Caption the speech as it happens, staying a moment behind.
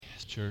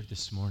Scripture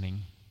this morning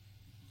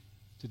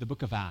to the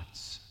book of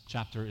Acts,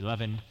 chapter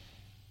 11.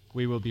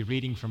 We will be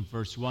reading from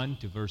verse 1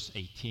 to verse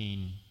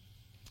 18.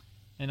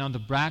 And on the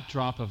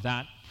backdrop of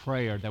that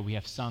prayer that we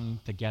have sung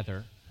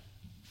together,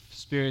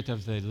 Spirit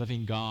of the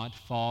living God,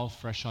 fall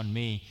fresh on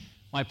me.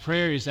 My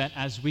prayer is that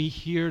as we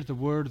hear the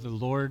word of the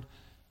Lord,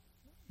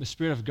 the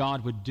Spirit of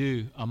God would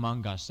do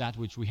among us that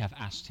which we have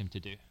asked Him to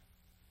do.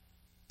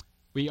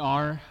 We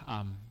are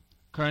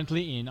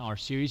currently in our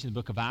series in the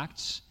book of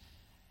Acts.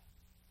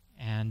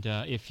 And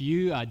if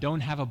you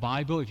don't have a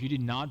Bible, if you did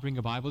not bring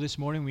a Bible this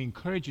morning, we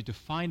encourage you to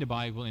find a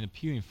Bible in the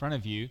pew in front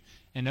of you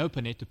and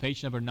open it to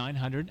page number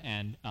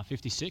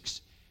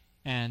 956.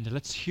 And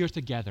let's hear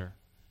together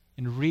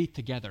and read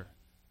together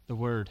the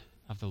word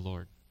of the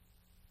Lord.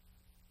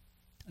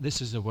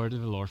 This is the word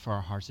of the Lord for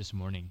our hearts this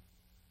morning.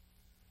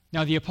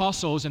 Now the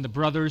apostles and the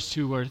brothers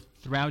who were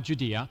throughout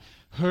Judea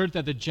heard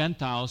that the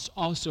Gentiles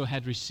also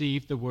had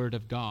received the word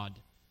of God.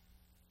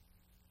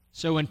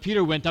 So when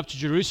Peter went up to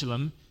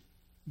Jerusalem,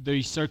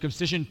 the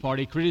circumcision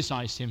party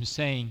criticized him,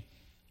 saying,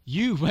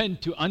 "You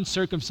went to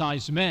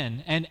uncircumcised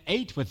men and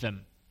ate with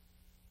them."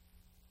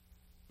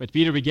 But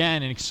Peter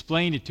began and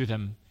explained it to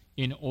them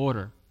in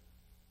order.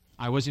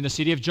 "I was in the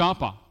city of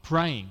Joppa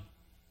praying,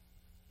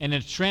 and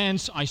in a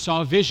trance I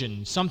saw a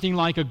vision, something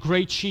like a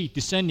great sheet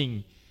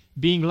descending,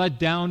 being let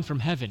down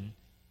from heaven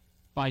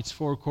by its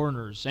four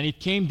corners. And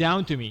it came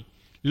down to me.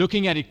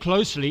 Looking at it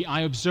closely,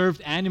 I observed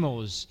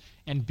animals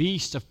and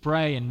beasts of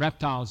prey and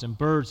reptiles and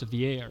birds of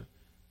the air.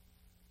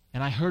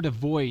 And I heard a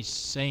voice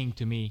saying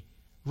to me,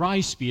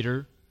 'Rise,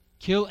 Peter,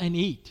 kill and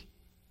eat.'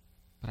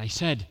 But I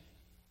said,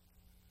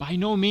 'By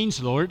no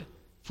means, Lord,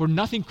 for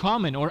nothing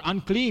common or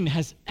unclean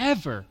has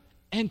ever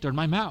entered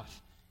my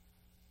mouth.'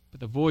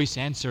 But the voice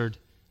answered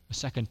a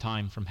second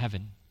time from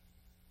heaven,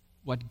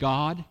 'What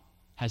God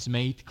has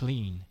made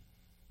clean,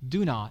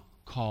 do not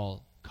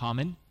call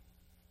common.'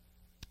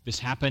 This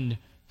happened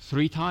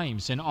 3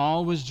 times, and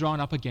all was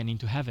drawn up again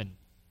into heaven.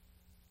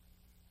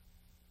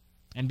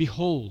 And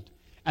behold,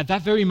 at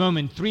that very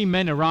moment 3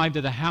 men arrived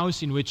at the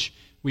house in which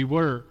we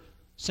were,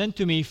 sent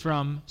to me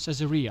from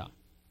Caesarea.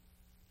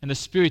 And the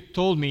Spirit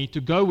told me to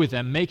go with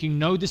them, making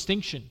no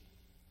distinction.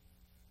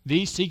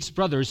 These 6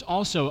 brothers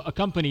also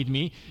accompanied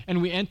me,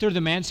 and we entered the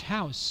man's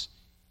house.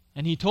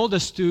 And he told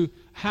us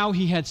how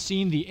he had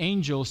seen the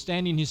angel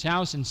stand in his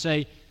house and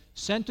say,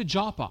 'Send to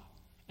Joppa,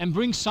 and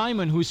bring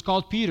Simon, who is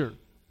called Peter.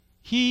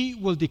 He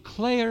will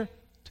declare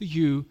to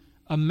you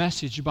a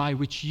message by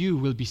which you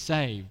will be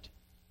saved,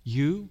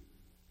 you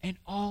and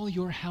all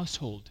your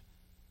household.'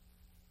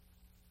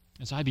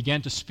 As I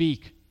began to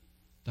speak,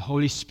 the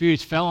Holy Spirit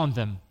fell on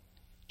them,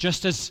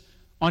 just as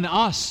on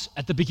us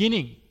at the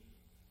beginning.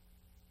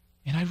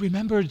 And I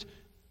remembered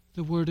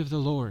the word of the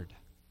Lord,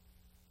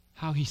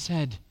 how He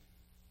said,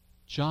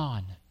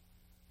 'John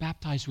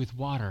baptized with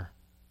water,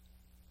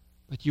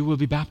 but you will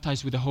be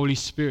baptized with the Holy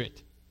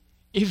Spirit.'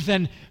 If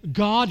then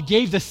God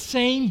gave the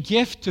same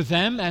gift to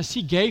them as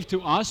He gave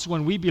to us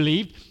when we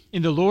believed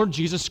in the Lord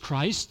Jesus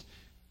Christ,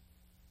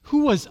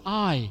 who was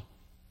I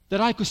that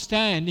I could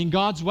stand in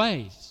God's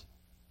ways?"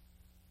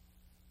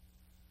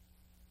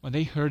 When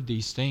they heard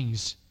these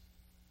things,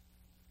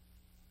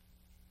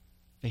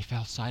 they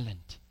fell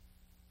silent.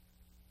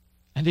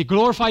 And they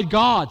glorified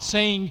God,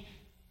 saying,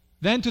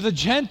 "Then to the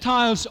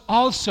Gentiles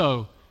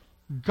also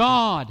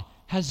God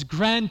has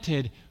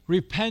granted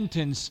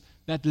repentance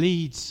that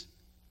leads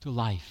to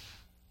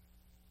life."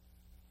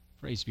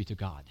 Praise be to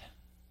God.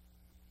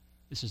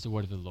 This is the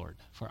word of the Lord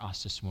for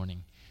us this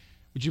morning.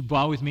 Would you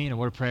bow with me in a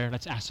word of prayer?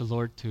 Let's ask the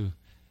Lord to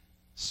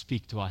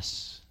speak to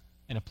us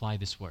and apply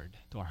this word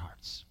to our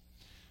hearts.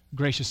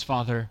 Gracious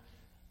Father,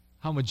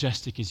 how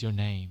majestic is your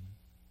name.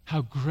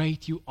 How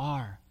great you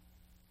are.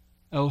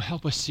 Oh,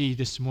 help us see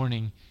this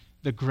morning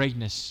the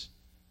greatness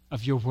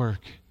of your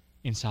work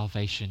in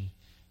salvation.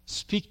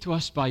 Speak to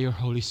us by your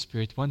Holy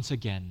Spirit once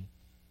again.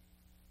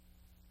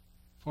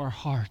 For our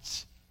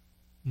hearts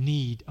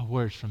need a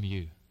word from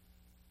you.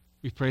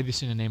 We pray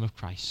this in the name of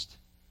Christ.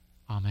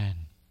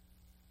 Amen.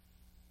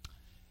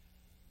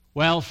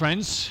 Well,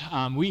 friends,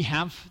 we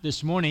have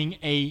this morning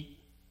a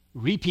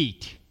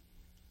repeat,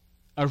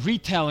 a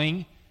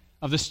retelling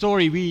of the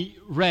story we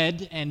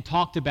read and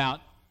talked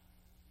about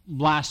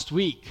last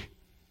week.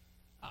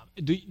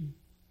 Do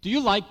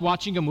you like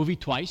watching a movie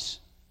twice?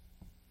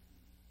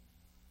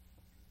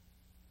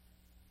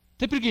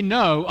 Typically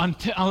no,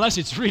 unless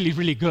it's really,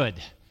 really good.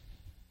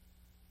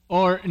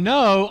 Or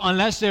no,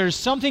 unless there's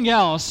something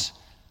else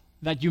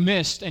that you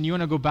missed and you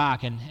want to go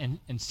back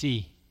and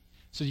see,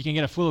 so you can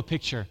get a fuller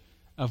picture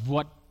of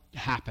what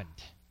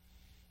happened.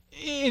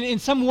 In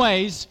some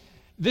ways,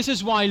 this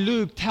is why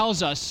Luke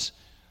tells us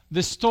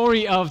the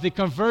story of the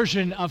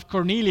conversion of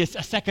Cornelius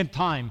a second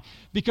time,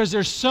 because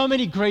there's so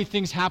many great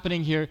things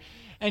happening here,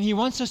 and he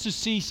wants us to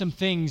see some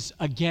things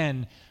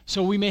again,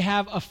 so we may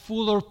have a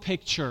fuller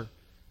picture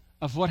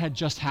of what had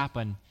just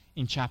happened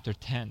in chapter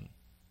 10.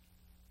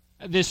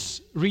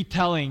 This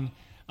retelling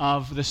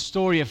of the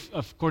story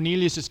of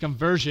Cornelius'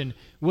 conversion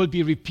will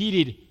be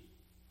repeated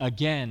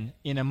again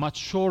in a much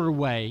shorter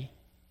way,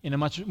 in a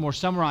much more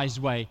summarized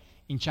way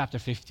in chapter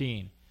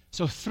 15.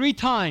 So 3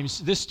 times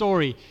this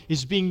story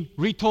is being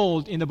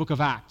retold in the book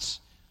of Acts.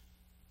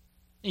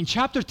 In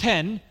chapter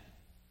 10,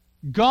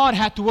 God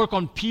had to work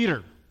on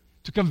Peter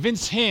to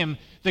convince him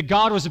that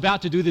God was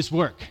about to do this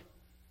work.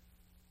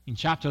 In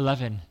chapter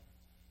 11,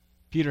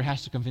 Peter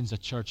has to convince the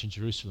church in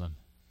Jerusalem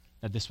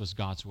that this was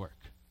God's work.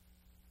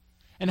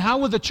 And how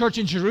will the church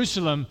in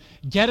Jerusalem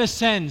get a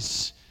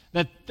sense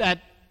that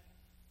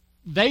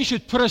they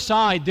should put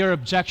aside their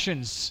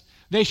objections?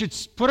 They should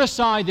put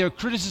aside their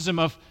criticism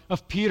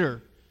of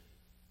Peter.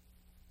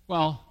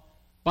 Well,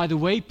 by the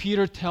way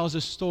Peter tells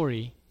a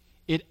story,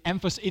 it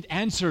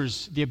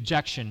answers the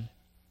objection,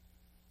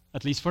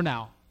 at least for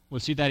now. We'll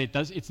see that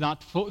it's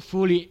not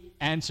fully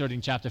answered in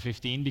chapter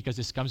 15 because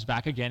this comes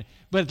back again.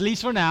 But at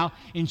least for now,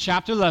 in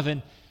chapter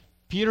 11,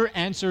 Peter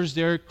answers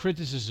their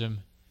criticism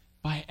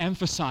by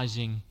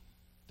emphasizing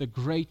the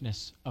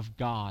greatness of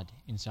God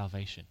in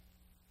salvation.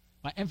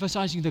 By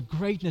emphasizing the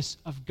greatness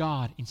of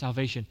God in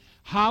salvation.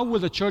 How will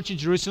the church in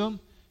Jerusalem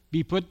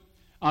be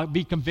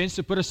convinced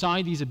to put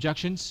aside these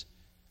objections?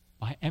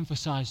 By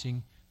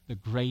emphasizing the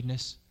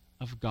greatness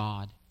of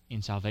God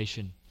in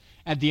salvation.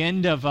 At the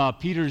end of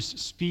Peter's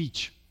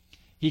speech,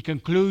 he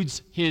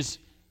concludes his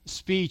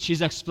speech,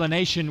 his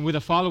explanation, with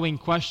the following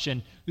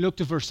question. Look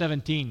to verse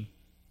 17.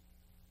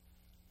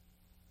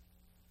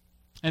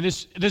 And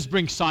this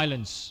brings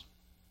silence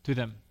to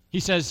them. He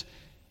says,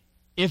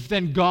 "If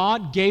then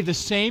God gave the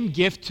same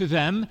gift to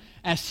them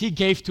as He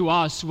gave to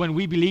us when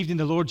we believed in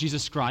the Lord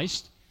Jesus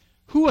Christ,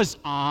 who was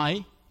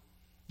I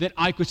that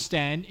I could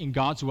stand in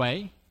God's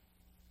way?"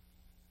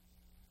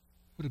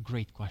 What a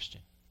great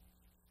question.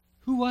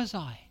 Who was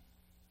I?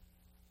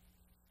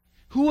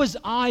 Who was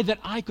I that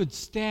I could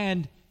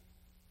stand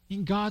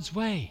in God's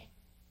way?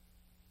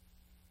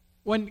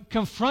 When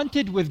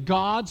confronted with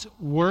God's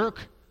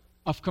work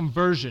of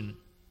conversion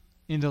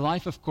in the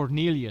life of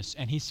Cornelius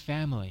and his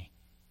family,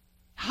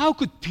 how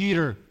could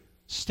Peter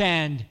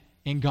stand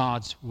in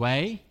God's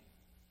way?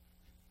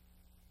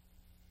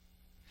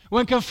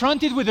 When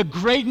confronted with the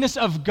greatness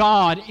of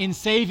God in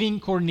saving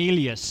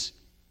Cornelius,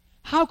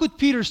 how could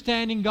Peter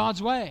stand in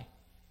God's way?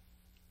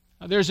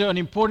 There's an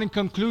important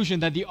conclusion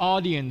that the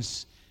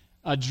audience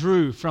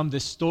drew from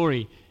this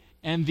story.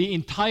 And the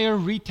entire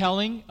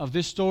retelling of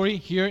this story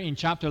here in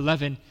chapter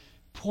 11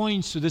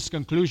 points to this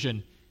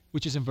conclusion,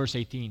 which is in verse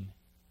 18.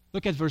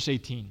 Look at verse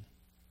 18.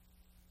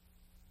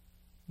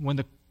 When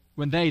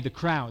the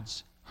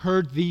crowds,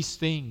 heard these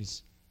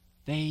things,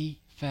 they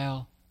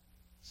fell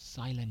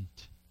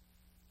silent.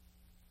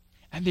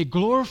 And they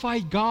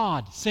glorified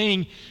God,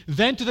 saying,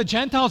 "Then to the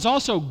Gentiles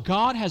also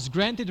God has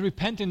granted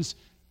repentance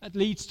that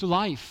leads to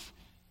life."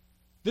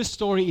 This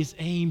story is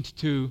aimed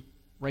to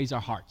raise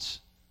our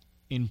hearts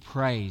in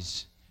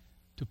praise,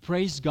 to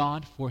praise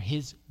God for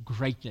His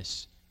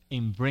greatness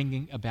in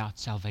bringing about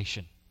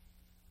salvation.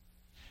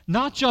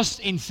 Not just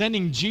in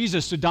sending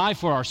Jesus to die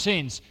for our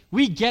sins,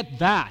 we get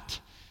that,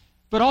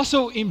 but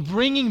also in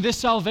bringing this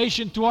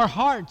salvation to our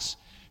hearts,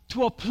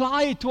 to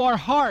apply it to our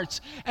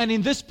hearts. And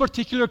in this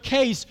particular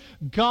case,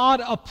 God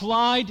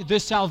applied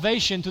this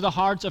salvation to the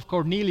hearts of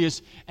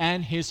Cornelius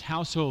and his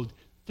household,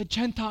 the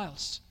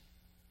Gentiles.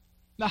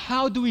 Now,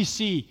 how do we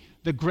see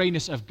the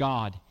greatness of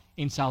God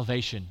in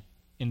salvation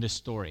in this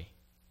story?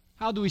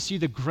 How do we see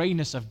the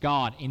greatness of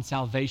God in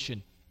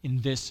salvation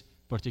in this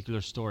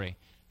particular story?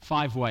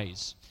 5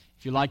 ways.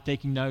 If you like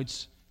taking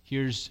notes,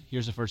 here's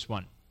the first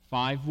one.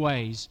 5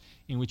 ways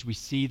in which we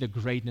see the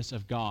greatness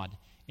of God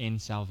in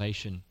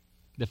salvation.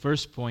 The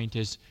first point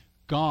is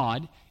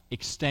God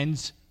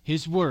extends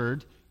His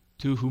word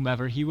to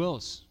whomever He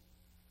wills.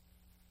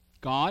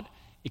 God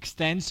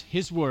extends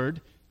His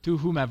word to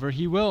whomever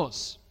He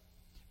wills.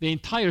 The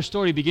entire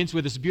story begins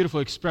with this beautiful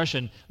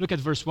expression. Look at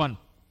verse 1.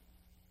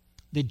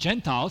 The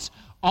Gentiles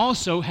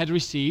also had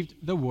received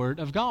the word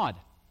of God.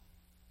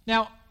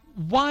 Now,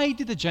 why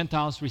did the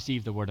Gentiles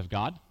receive the word of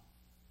God?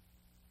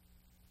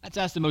 Let's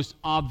ask the most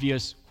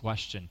obvious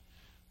question.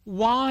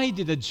 Why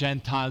did the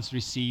Gentiles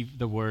receive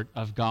the word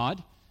of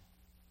God?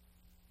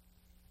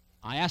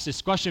 I ask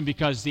this question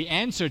because the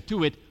answer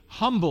to it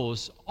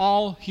humbles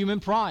all human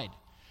pride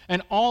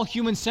and all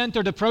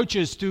human-centered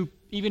approaches to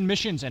even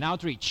missions and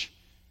outreach.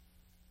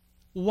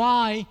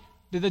 Why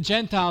did the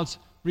Gentiles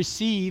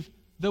receive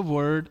the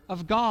word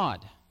of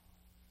God?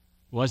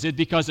 Was it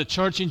because the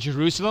church in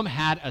Jerusalem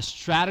had a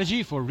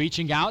strategy for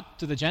reaching out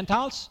to the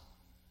Gentiles?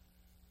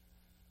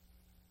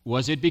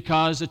 Was it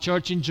because the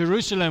church in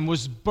Jerusalem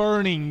was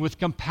burning with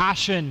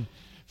compassion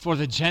for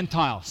the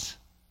Gentiles?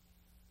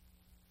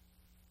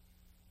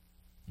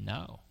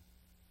 No.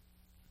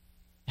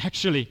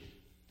 Actually,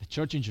 the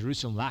church in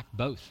Jerusalem lacked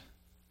both.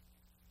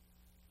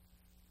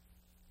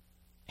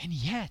 And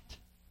yet,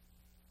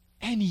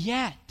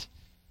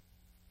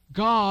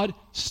 God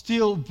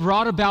still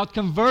brought about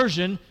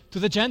conversion to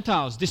the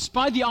Gentiles,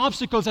 despite the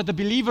obstacles that the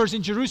believers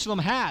in Jerusalem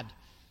had.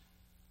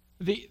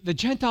 The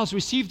Gentiles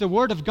received the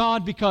word of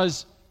God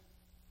because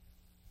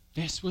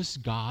this was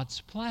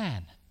God's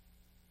plan.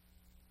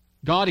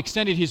 God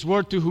extended His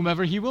word to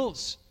whomever He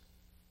wills.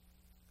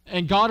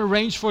 And God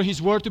arranged for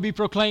His word to be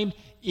proclaimed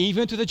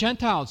even to the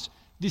Gentiles.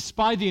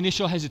 despite the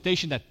initial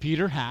hesitation that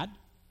Peter had,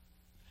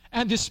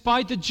 and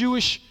despite the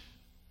Jewish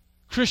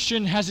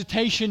Christian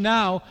hesitation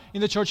now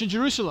in the church in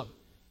Jerusalem.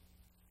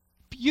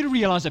 You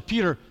realize that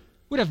Peter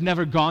would have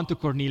never gone to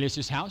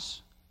Cornelius'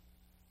 house.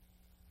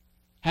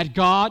 Had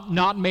God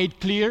not made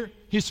clear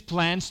his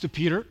plans to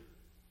Peter?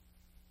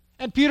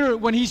 And Peter,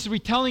 when he's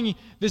retelling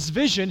this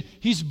vision,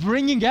 he's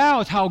bringing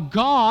out how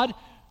God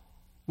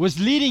was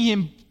leading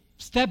him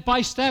step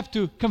by step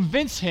to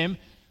convince him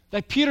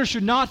that Peter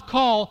should not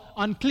call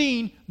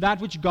unclean that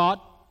which God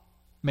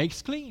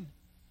makes clean.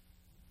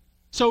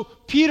 So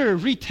Peter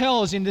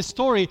retells in this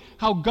story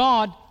how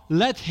God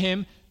led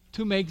him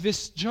to make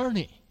this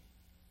journey.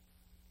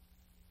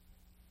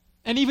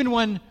 And even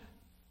when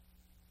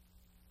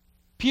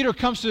Peter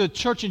comes to the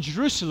church in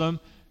Jerusalem,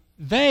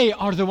 they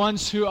are the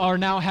ones who are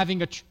now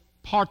having a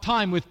hard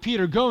time with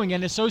Peter going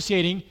and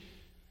associating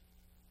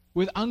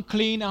with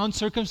unclean,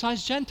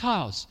 uncircumcised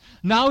Gentiles.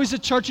 Now is the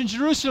church in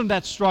Jerusalem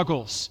that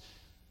struggles.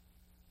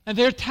 And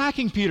they're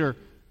attacking Peter,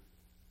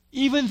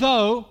 even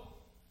though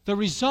the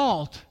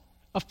result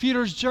of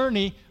Peter's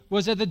journey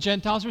was that the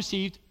Gentiles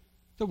received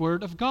the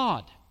word of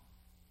God.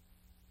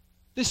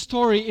 This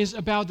story is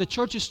about the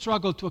church's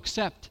struggle to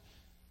accept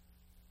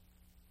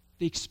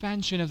the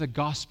expansion of the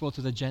gospel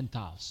to the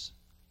Gentiles.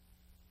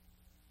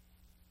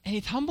 And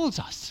it humbles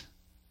us.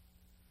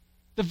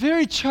 The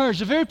very church,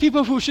 the very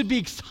people who should be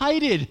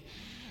excited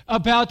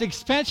about the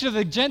expansion of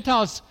the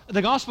Gentiles,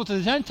 the gospel to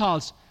the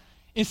Gentiles,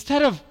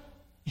 instead of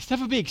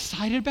being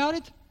excited about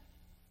it,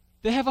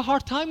 they have a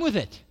hard time with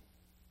it.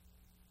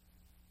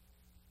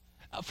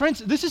 Friends,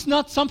 this is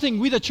not something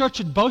we, the church,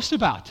 should boast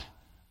about.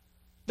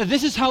 That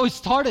this is how it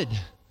started.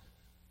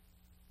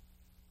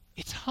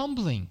 It's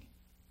humbling.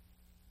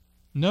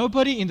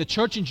 Nobody in the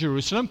church in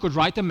Jerusalem could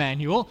write a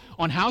manual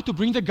on how to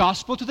bring the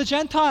gospel to the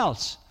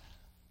Gentiles.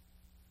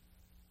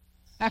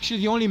 Actually,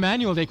 the only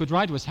manual they could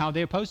write was how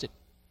they opposed it.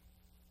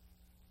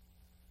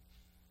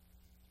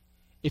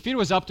 If it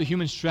was up to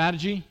human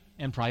strategy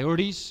and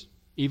priorities,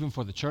 even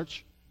for the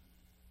church,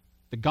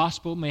 the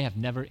gospel may have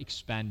never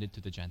expanded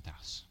to the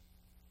Gentiles.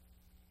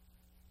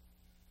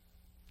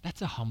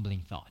 That's a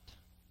humbling thought.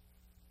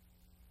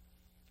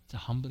 It's a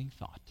humbling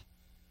thought.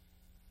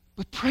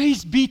 But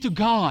praise be to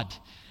God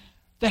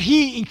that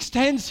He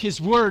extends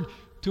His word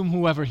to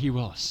whoever He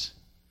wills.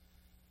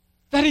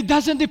 That it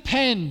doesn't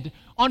depend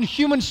on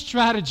human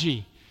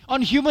strategy,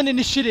 on human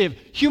initiative,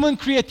 human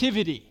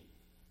creativity.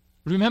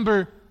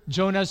 Remember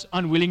Jonah's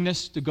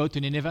unwillingness to go to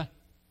Nineveh?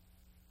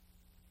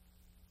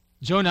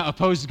 Jonah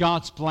opposed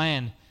God's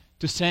plan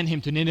to send him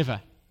to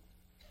Nineveh.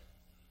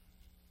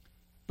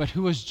 But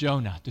who was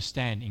Jonah to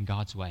stand in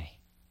God's way?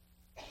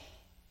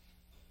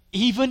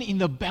 Even in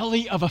the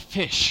belly of a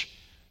fish,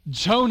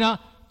 Jonah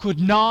could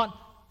not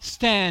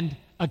stand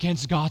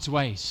against God's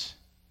ways.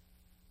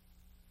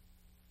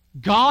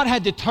 God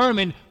had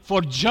determined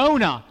for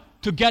Jonah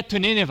to get to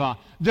Nineveh.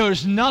 There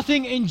is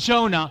nothing in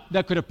Jonah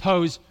that could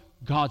oppose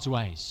God's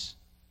ways.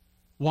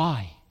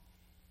 Why?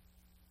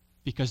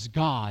 Because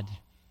God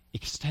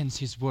extends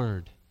His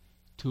word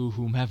to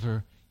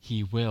whomever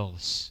He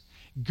wills.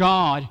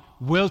 God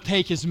will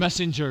take His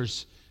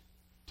messengers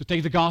to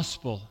take the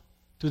gospel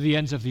to the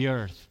ends of the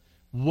earth.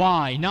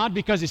 Why? Not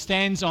because it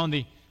stands on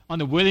the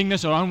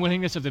willingness or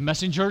unwillingness of the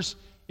messengers.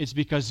 It's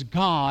because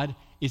God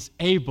is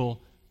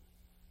able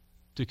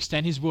to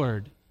extend His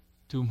word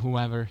to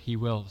whoever He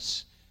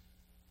wills.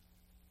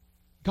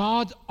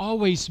 God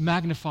always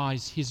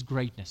magnifies His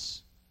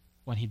greatness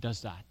when He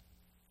does that,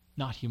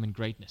 not human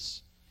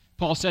greatness.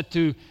 Paul said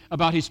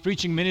about his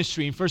preaching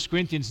ministry in 1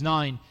 Corinthians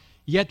 9,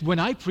 "Yet when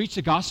I preach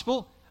the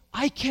gospel,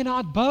 I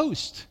cannot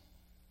boast.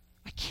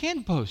 I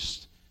can't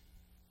boast,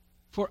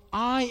 for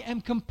I am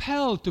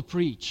compelled to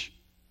preach.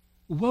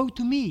 Woe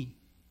to me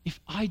if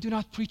I do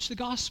not preach the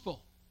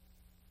gospel."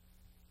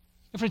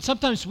 And friends,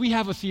 sometimes we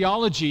have a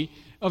theology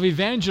of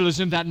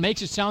evangelism that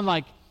makes it sound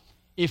like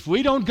if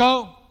we don't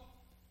go,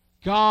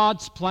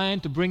 God's plan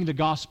to bring the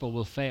gospel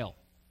will fail.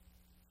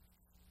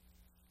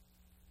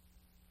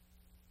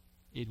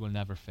 It will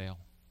never fail.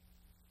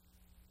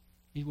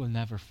 It will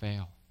never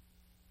fail.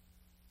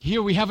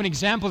 Here we have an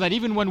example that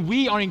even when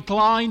we are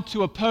inclined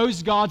to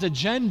oppose God's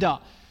agenda,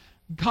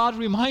 God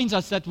reminds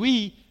us that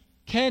we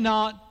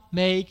cannot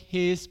make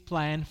His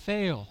plan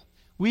fail.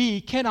 We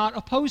cannot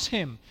oppose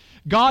Him.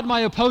 God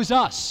might oppose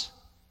us,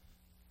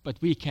 but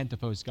we can't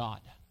oppose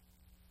God.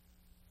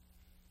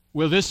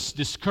 Will this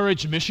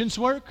discourage missions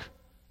work?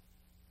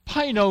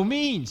 By no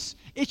means.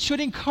 It should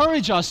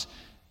encourage us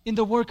in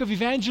the work of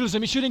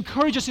evangelism. It should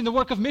encourage us in the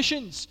work of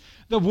missions.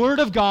 The Word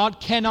of God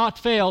cannot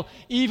fail,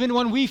 even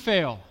when we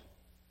fail.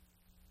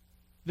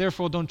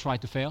 Therefore, don't try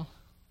to fail.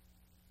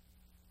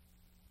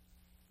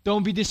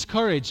 Don't be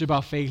discouraged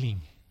about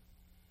failing.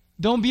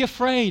 Don't be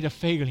afraid of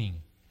failing.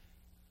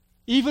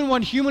 Even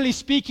when, humanly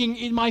speaking,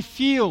 it might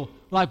feel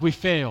like we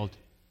failed,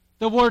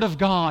 the Word of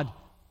God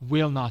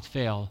will not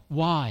fail.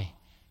 Why?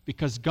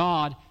 Because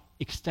God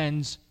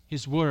extends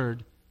His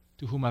Word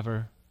to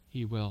whomever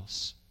He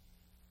wills.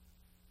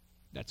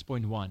 That's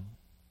point one.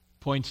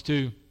 Point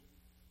two,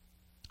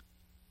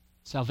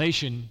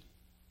 salvation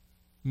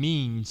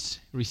means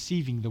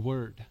receiving the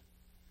word,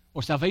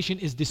 or salvation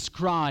is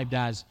described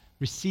as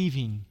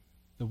receiving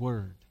the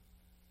word.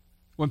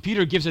 When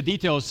Peter gives the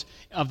details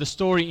of the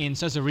story in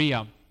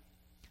Caesarea,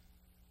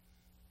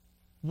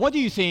 what do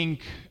you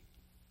think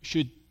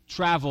should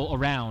travel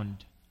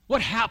around?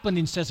 What happened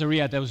in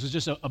Caesarea that was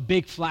just a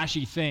big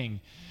flashy thing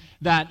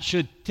that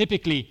should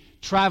typically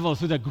travel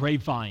through the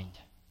grapevine?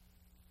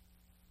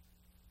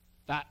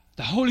 That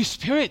the Holy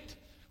Spirit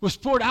was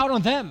poured out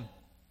on them,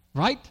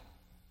 right?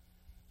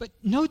 But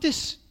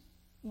notice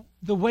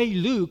the way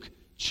Luke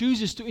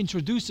chooses to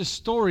introduce the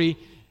story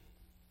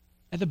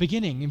at the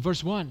beginning in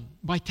verse 1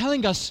 by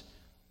telling us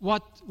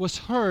what was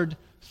heard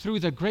through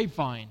the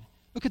grapevine.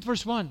 Look at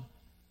verse 1.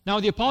 Now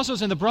the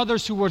apostles and the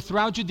brothers who were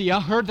throughout Judea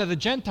heard that the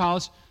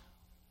Gentiles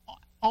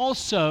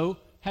also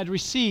had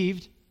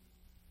received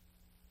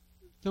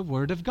the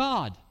word of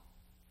God.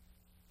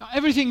 Now,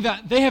 everything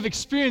that they have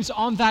experienced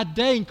on that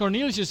day in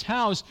Cornelius'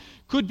 house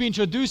could be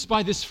introduced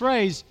by this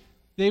phrase,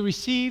 they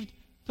received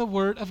the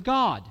word of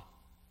God.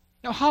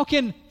 Now, how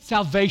can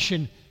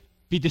salvation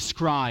be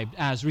described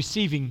as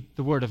receiving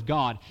the word of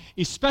God,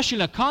 especially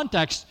in a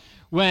context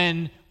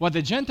when what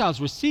the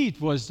Gentiles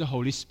received was the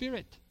Holy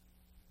Spirit?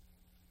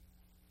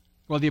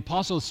 Well, the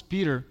Apostle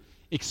Peter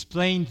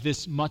explained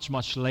this much,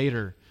 much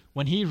later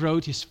when he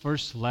wrote his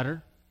first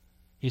letter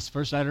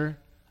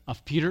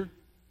of Peter.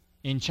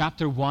 In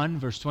chapter 1,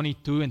 verse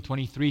 22 and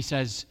 23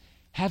 says,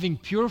 having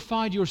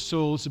purified your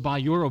souls by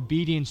your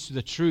obedience to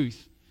the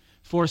truth,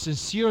 for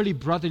sincerely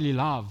brotherly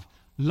love,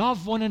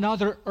 love one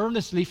another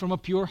earnestly from a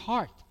pure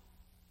heart.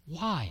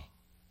 Why?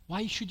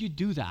 Why should you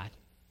do that?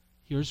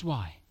 Here's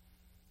why.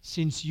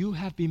 Since you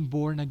have been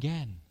born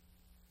again,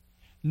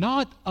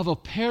 not of a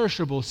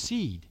perishable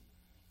seed,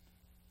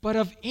 but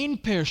of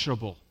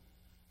imperishable,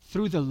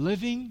 through the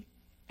living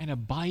and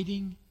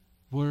abiding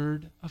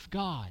Word of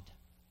God.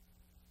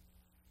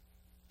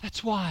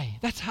 That's why.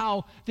 That's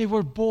how they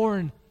were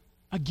born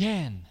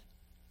again.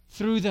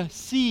 Through the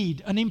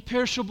seed, an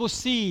imperishable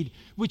seed,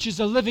 which is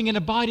a living and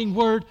abiding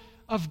Word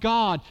of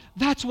God.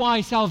 That's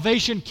why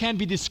salvation can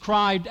be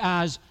described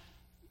as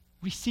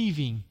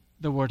receiving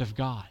the Word of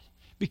God.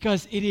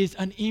 Because it is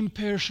an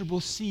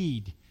imperishable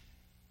seed.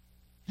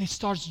 And it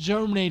starts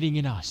germinating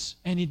in us.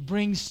 And it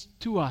brings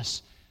to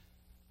us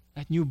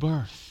that new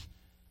birth.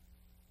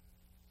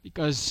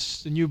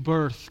 Because the new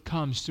birth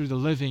comes through the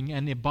living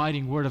and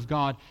abiding Word of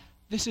God.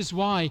 This is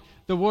why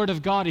the Word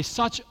of God is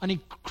such a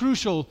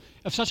crucial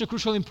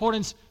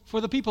importance for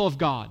the people of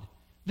God.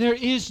 There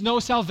is no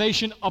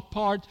salvation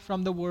apart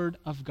from the Word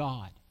of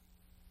God.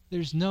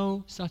 There's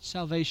no such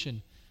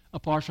salvation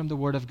apart from the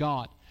Word of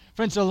God.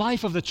 Friends, the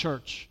life of the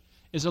church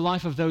is the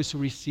life of those who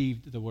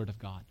received the Word of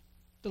God.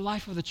 The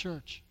life of the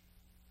church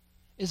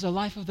is the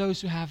life of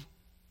those who have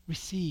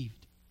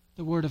received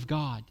the Word of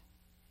God.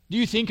 Do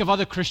you think of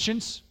other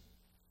Christians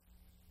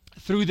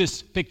through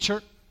this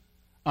picture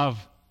of,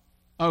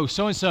 oh,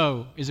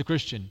 so-and-so is a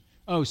Christian.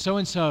 Oh,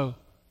 so-and-so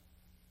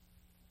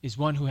is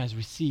one who has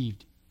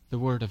received the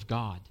Word of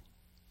God.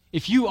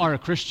 If you are a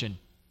Christian,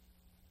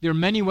 there are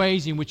many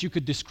ways in which you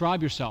could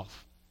describe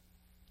yourself.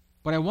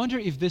 But I wonder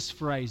if this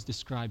phrase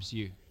describes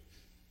you.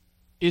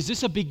 Is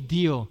this a big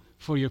deal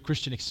for your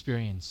Christian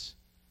experience,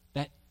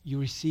 that you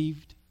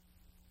received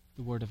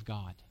the Word of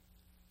God?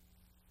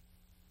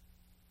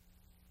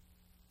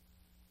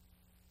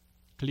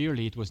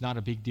 Clearly, it was not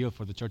a big deal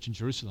for the church in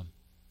Jerusalem.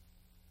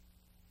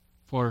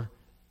 For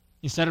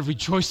instead of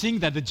rejoicing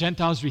that the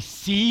Gentiles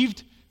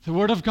received the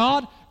Word of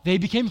God, they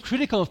became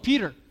critical of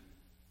Peter.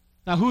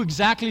 Now, who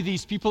exactly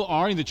these people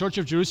are in the church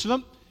of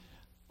Jerusalem?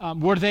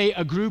 Were they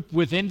a group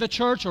within the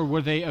church, or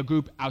were they a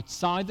group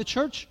outside the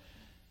church?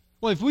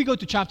 Well, if we go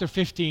to chapter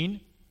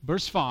 15,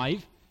 verse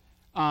 5,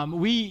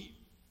 we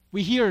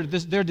hear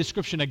their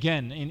description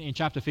again in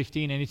chapter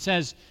 15, and it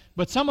says,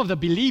 but some of the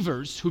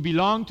believers who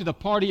belonged to the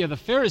party of the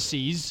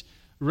Pharisees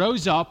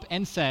rose up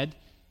and said,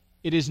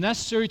 it is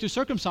necessary to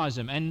circumcise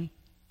them and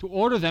to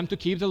order them to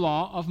keep the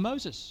law of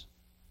Moses.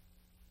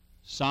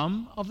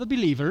 Some of the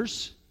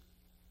believers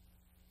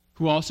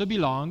who also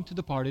belonged to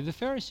the party of the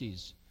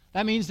Pharisees.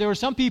 That means there were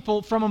some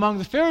people from among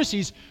the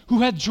Pharisees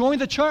who had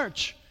joined the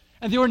church,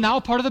 and they were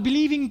now part of the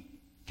believing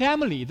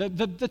family,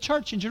 the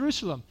church in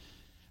Jerusalem.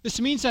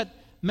 This means that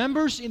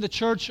members in the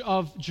church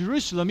of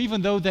Jerusalem,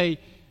 even though they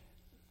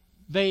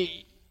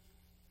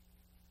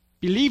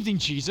believed in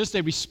Jesus,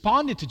 they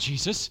responded to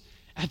Jesus,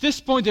 at this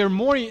point they're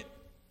more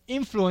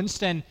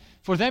influenced, and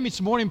for them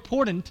it's more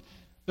important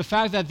the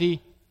fact that the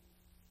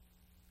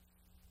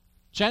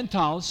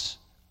Gentiles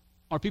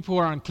are people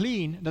who are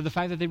unclean than the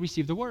fact that they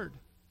receive the Word.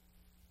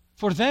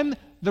 For them,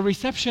 the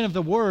reception of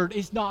the Word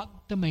is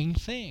not the main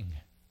thing.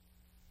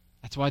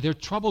 That's why they're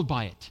troubled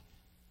by it.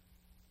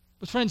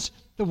 But friends,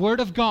 the Word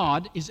of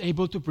God is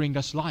able to bring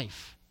us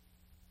life.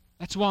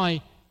 That's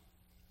why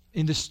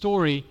in the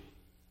story,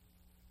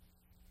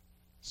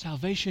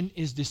 salvation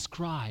is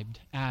described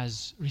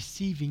as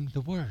receiving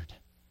the Word.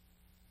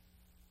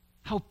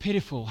 How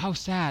pitiful, how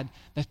sad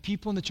that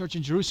people in the church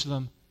in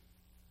Jerusalem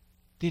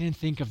didn't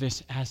think of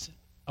this as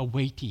a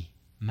weighty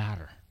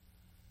matter.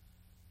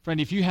 Friend,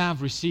 if you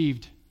have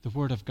received the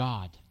Word of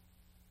God,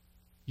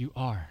 you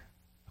are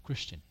a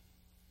Christian.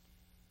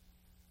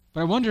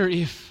 But I wonder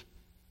if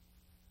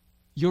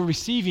your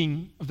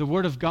receiving of the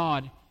Word of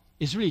God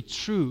is really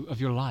true of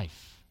your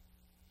life.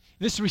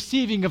 This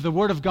receiving of the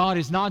Word of God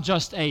is not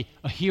just a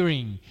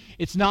hearing.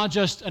 It's not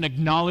just an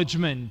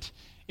acknowledgement.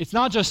 It's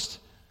not just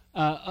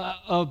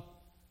a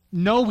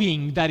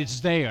knowing that it's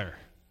there.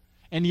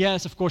 And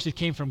yes, of course, it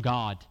came from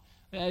God.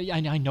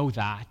 I know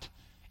that.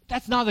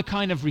 That's not the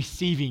kind of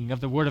receiving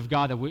of the Word of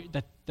God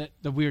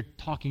that we're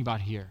talking about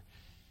here.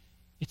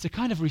 It's a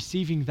kind of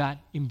receiving that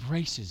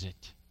embraces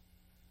it,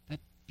 that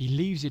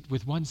believes it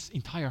with one's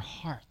entire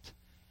heart.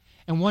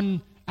 And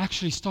one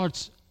actually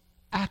starts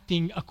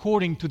acting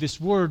according to this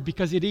Word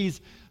because it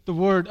is the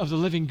Word of the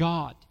living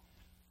God.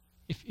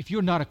 If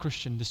you're not a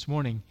Christian this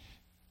morning,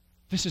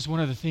 this is one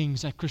of the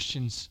things that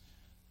Christians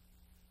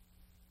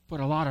put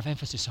a lot of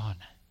emphasis on,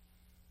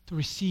 to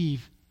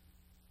receive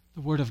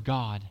the Word of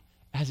God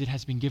as it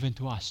has been given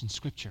to us in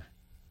Scripture.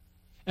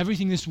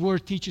 Everything this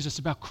Word teaches us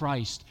about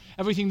Christ,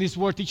 everything this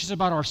Word teaches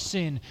about our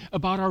sin,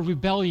 about our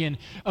rebellion,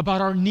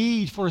 about our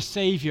need for a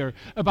Savior,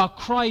 about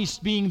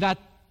Christ being that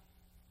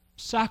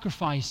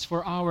sacrifice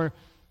for our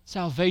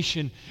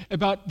salvation,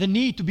 about the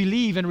need to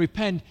believe and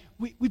repent,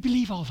 we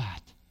believe all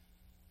that.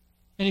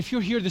 And if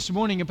you're here this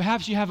morning and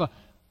perhaps you have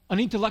an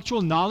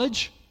intellectual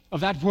knowledge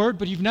of that Word,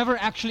 but you've never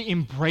actually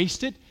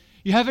embraced it,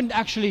 you haven't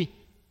actually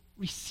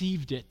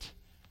received it,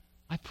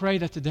 I pray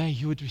that today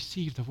you would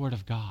receive the Word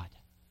of God,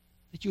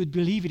 that you would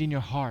believe it in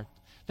your heart,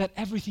 that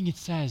everything it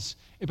says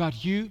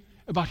about you,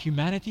 about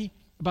humanity,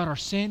 about our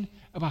sin,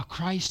 about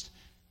Christ,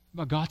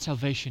 about God's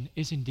salvation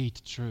is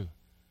indeed true.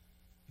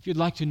 If you'd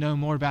like to know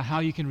more about how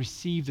you can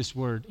receive this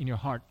Word in your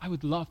heart, I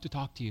would love to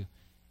talk to you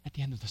at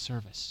the end of the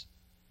service.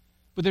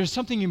 But there's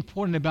something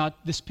important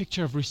about this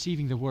picture of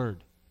receiving the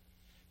Word.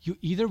 You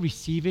either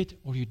receive it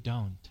or you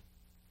don't.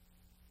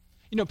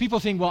 You know, people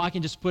think, well, I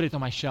can just put it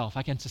on my shelf.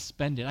 I can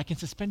suspend it. I can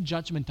suspend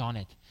judgment on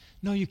it.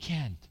 No, you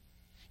can't.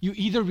 You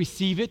either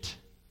receive it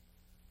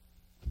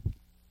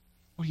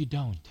or you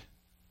don't.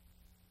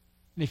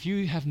 And if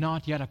you have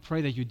not yet, I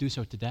pray that you do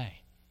so today.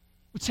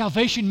 What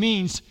salvation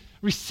means,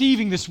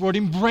 receiving this Word,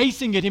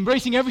 embracing it,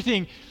 embracing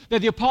everything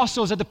that the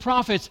apostles and the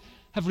prophets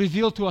have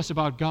revealed to us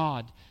about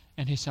God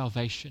and His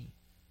salvation.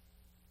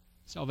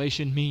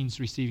 Salvation means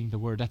receiving the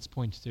Word. That's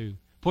point 2.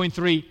 Point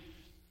 3,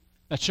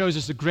 that shows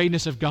us the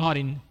greatness of God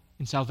in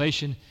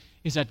salvation,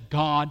 is that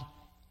God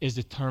is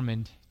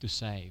determined to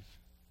save.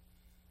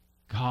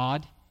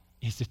 God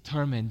is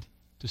determined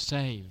to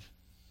save.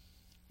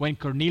 When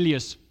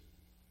Cornelius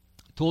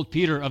told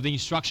Peter of the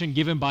instruction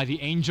given by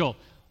the angel,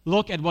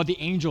 look at what the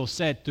angel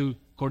said to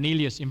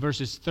Cornelius in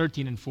verses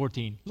 13 and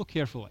 14. Look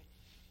carefully.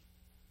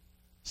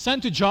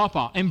 Send to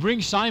Joppa and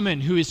bring Simon,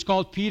 who is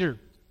called Peter.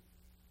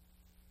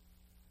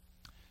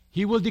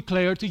 He will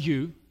declare to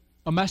you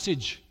a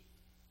message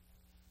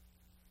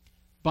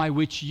by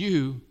which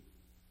you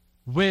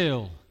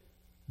will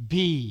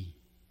be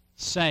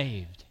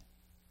saved,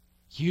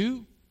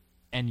 you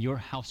and your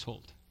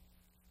household.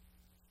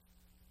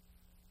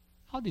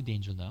 How did the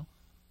angel know?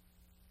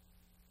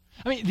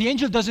 I mean, the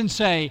angel doesn't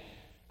say,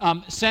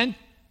 send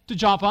to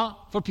Joppa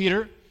for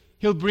Peter.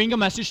 He'll bring a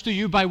message to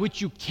you by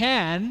which you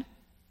can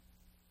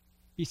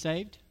be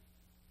saved.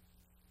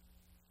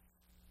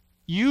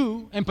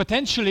 You and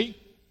potentially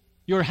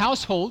your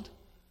household.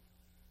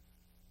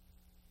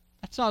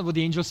 That's not what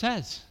the angel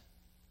says.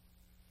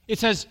 It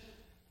says,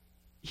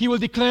 He will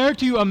declare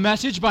to you a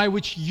message by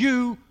which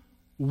you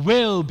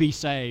will be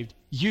saved,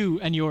 you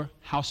and your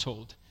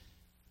household.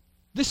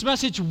 This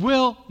message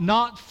will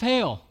not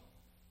fail.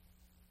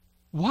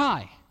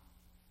 Why?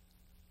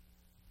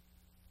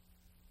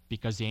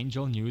 Because the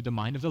angel knew the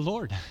mind of the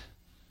Lord.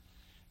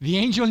 The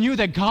angel knew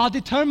that God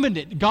determined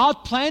it.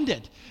 God planned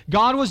it.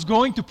 God was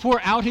going to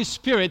pour out His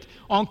Spirit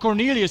on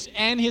Cornelius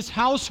and his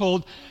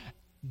household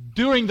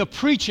during the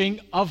preaching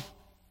of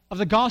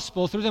the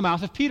gospel through the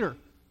mouth of Peter.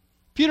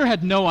 Peter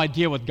had no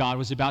idea what God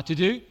was about to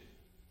do.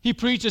 He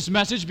preached this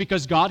message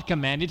because God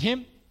commanded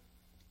him.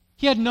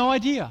 He had no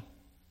idea.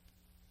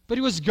 But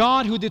it was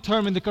God who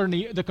determined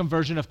the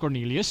conversion of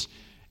Cornelius,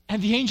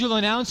 and the angel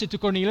announced it to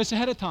Cornelius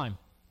ahead of time.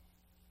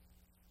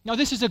 Now,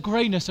 this is the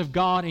greatness of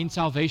God in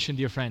salvation,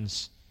 dear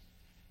friends.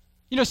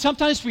 You know,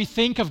 sometimes we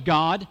think of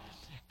God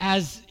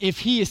as if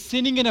He is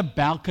sitting in a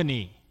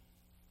balcony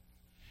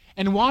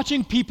and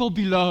watching people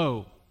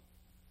below,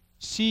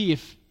 see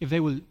if they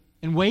will,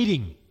 and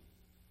waiting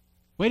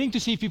to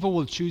see if people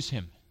will choose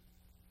Him.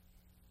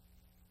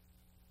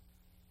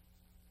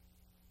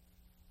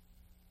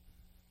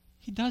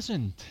 He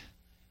doesn't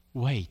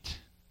wait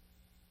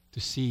to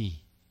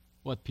see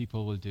what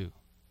people will do.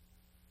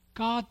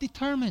 God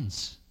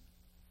determines.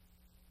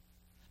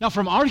 Now,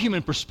 from our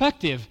human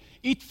perspective,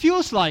 it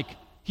feels like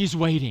He's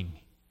waiting,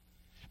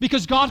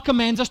 because God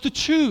commands us to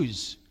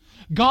choose.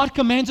 God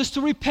commands us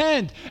to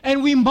repent,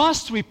 and we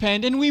must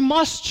repent, and we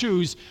must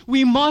choose.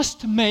 We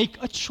must make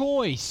a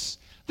choice.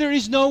 There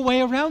is no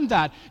way around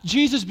that.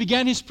 Jesus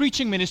began His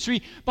preaching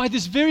ministry by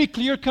this very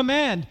clear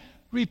command: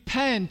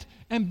 repent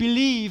and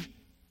believe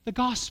the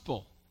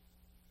gospel.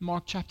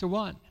 Mark chapter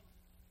 1.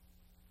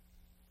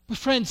 But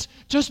friends,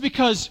 just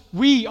because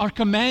we are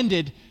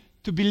commanded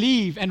to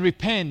believe and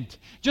repent,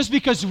 just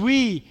because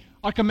we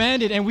are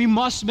commanded and we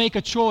must make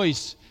a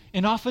choice,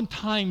 and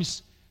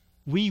oftentimes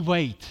we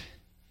wait.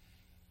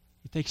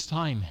 It takes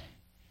time.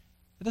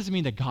 That doesn't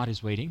mean that God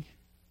is waiting.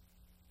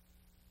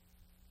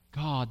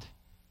 God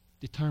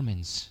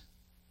determines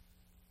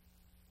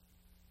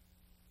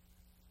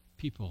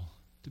people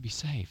to be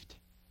saved.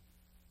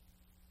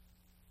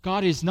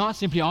 God is not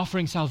simply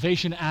offering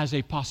salvation as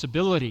a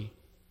possibility,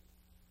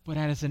 but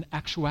as an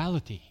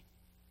actuality.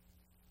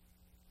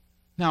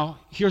 Now,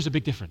 here's a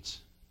big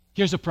difference.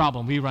 Here's a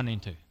problem we run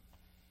into.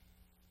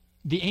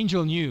 The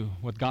angel knew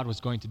what God was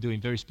going to do in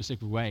very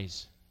specific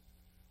ways.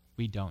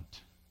 We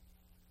don't.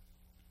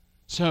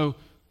 So,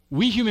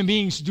 we human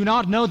beings do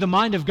not know the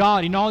mind of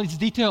God in all its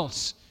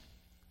details.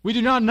 We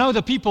do not know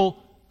the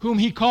people whom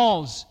He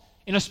calls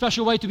in a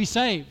special way to be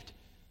saved.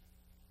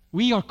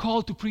 We are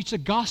called to preach the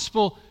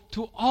gospel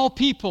to all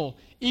people,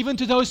 even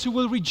to those who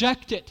will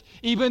reject it,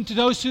 even to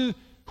those who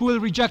will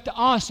reject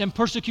us and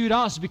persecute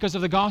us because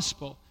of the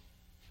gospel.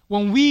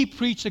 When we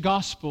preach the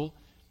gospel,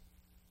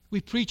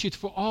 we preach it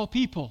for all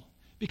people,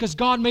 because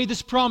God made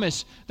this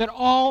promise that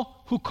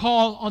all who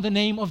call on the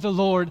name of the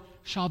Lord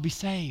shall be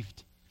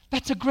saved.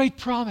 That's a great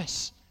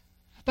promise.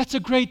 That's a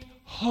great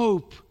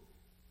hope.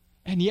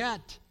 And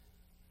yet,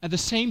 at the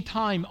same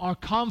time, our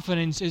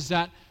confidence is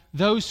that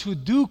those who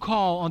do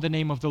call on the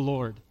name of the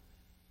Lord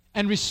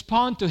and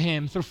respond to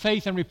Him through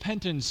faith and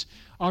repentance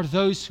are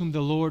those whom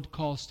the Lord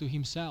calls to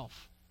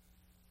Himself.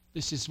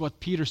 This is what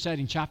Peter said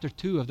in chapter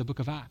 2 of the book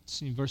of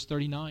Acts, in verse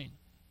 39.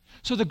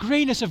 So the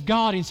greatness of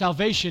God in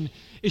salvation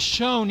is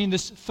shown in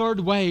this third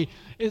way,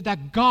 is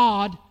that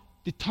God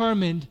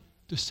determined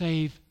to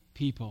save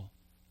people.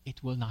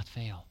 It will not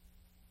fail.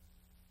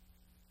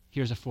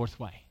 Here's a fourth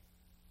way.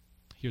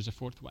 Here's a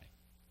fourth way.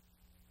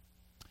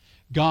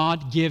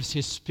 God gives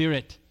His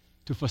Spirit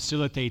to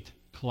facilitate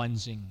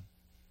cleansing.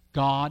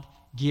 God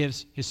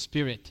gives His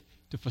Spirit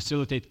to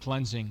facilitate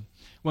cleansing.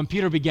 When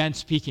Peter began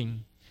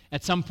speaking,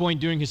 at some point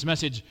during his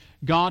message,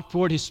 God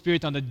poured His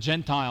Spirit on the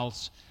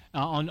Gentiles,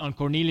 on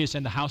Cornelius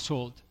and the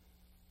household.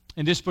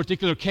 In this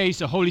particular case,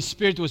 the Holy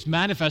Spirit was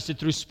manifested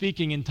through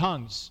speaking in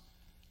tongues.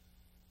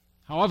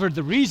 However,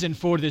 the reason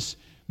for this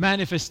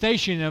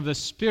manifestation of the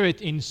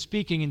Spirit in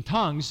speaking in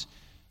tongues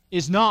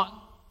is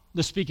not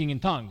the speaking in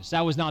tongues.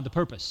 That was not the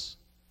purpose.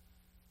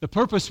 The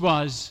purpose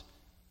was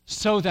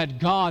so that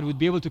God would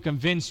be able to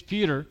convince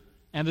Peter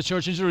and the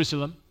church in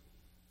Jerusalem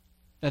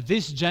that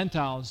these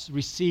Gentiles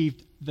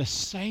received the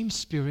same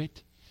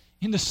Spirit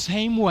in the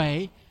same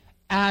way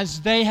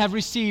as they have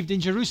received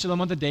in Jerusalem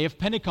on the day of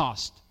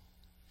Pentecost.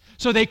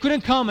 So they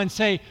couldn't come and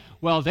say,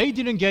 well, they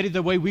didn't get it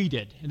the way we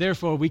did, and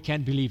therefore we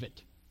can't believe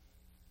it.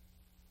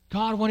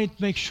 God wanted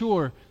to make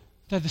sure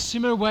that the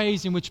similar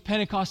ways in which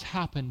Pentecost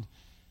happened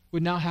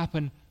would now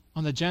happen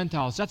on the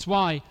Gentiles. That's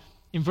why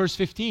in verse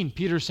 15,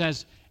 Peter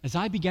says, as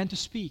I began to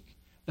speak,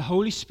 the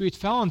Holy Spirit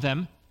fell on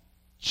them,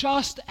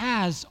 just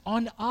as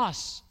on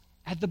us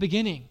at the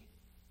beginning.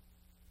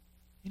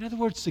 In other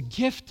words, the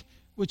gift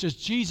which as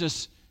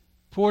Jesus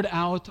poured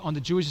out on the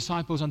Jewish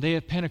disciples on the day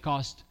of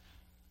Pentecost,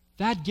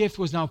 that gift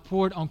was now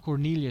poured on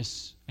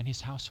Cornelius and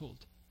his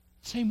household.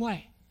 Same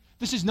way.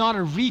 This is not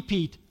a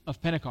repeat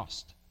of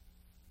Pentecost.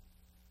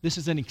 This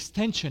is an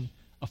extension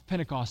of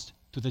Pentecost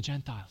to the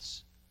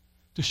Gentiles,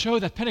 to show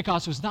that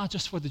Pentecost was not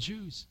just for the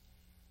Jews.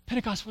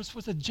 Pentecost was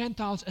for the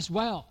Gentiles as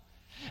well.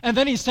 And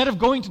then instead of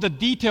going to the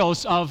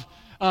details of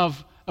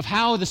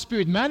how the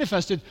Spirit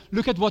manifested,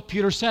 look at what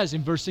Peter says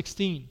in verse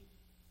 16.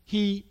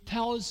 He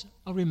tells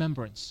a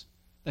remembrance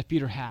that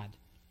Peter had.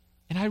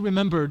 And I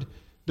remembered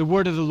the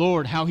word of the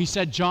Lord, how He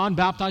said, John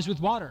baptized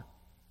with water,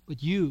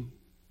 but you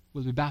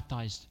will be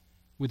baptized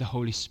with the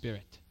Holy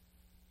Spirit.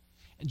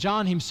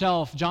 John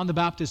himself, John the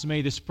Baptist,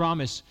 made this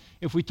promise.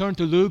 If we turn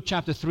to Luke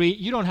chapter 3,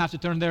 you don't have to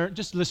turn there.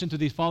 Just listen to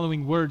the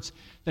following words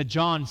that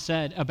John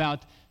said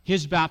about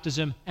his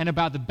baptism and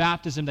about the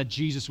baptism that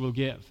Jesus will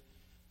give.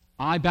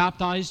 I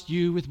baptized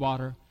you with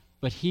water,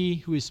 but He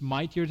who is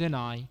mightier than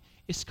I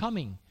is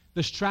coming,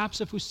 the straps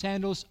of whose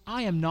sandals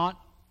I am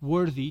not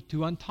worthy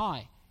to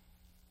untie.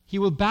 He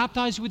will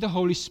baptize with the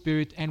Holy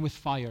Spirit and with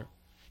fire.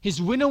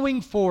 His winnowing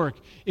fork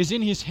is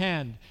in His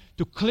hand,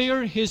 to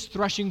clear His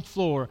threshing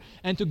floor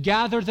and to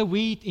gather the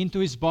wheat into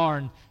His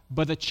barn,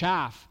 but the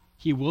chaff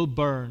He will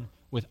burn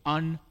with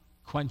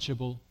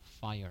unquenchable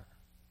fire.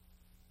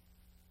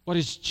 What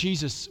is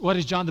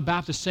John the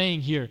Baptist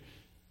saying here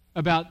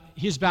about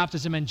his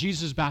baptism and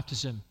Jesus'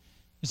 baptism?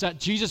 Is that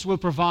Jesus will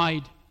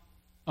provide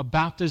a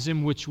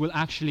baptism which will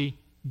actually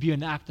be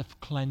an act of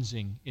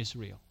cleansing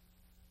Israel.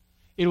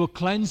 It will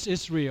cleanse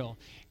Israel.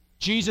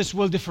 Jesus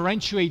will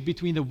differentiate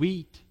between the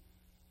wheat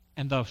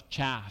and the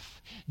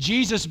chaff.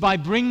 Jesus, by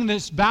bringing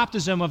this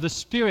baptism of the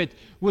Spirit,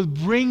 will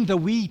bring the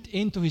wheat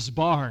into His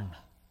barn,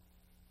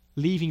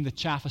 leaving the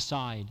chaff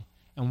aside,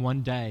 and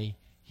one day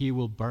He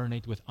will burn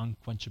it with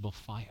unquenchable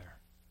fire.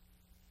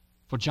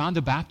 For John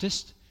the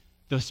Baptist,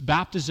 this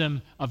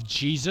baptism of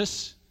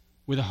Jesus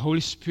with the Holy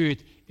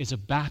Spirit is a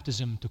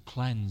baptism to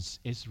cleanse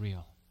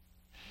Israel.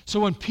 So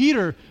when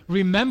Peter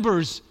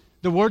remembers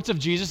the words of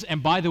Jesus,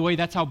 and by the way,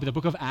 that's how the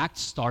book of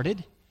Acts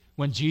started,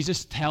 when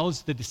Jesus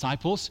tells the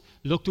disciples,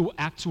 look to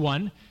Acts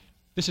 1.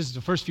 This is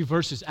the first few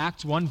verses,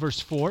 Acts 1, verse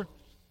 4.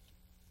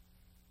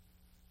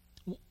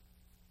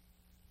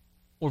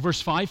 Or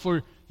verse 5,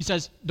 for he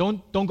says,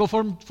 don't go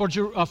from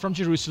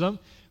Jerusalem,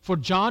 for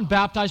John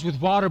baptized with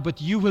water,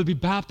 but you will be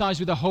baptized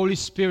with the Holy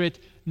Spirit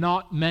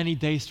not many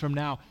days from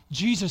now.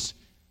 Jesus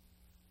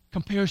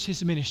compares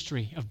his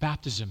ministry of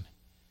baptism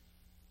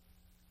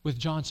with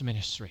John's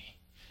ministry.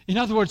 In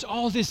other words,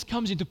 all this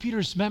comes into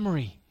Peter's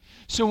memory.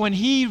 So when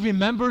he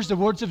remembers the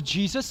words of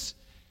Jesus,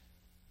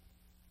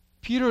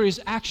 Peter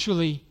is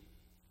actually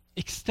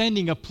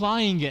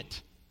applying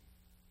it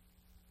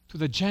to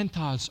the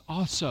Gentiles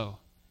also.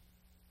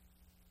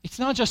 It's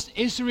not just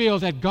Israel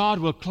that God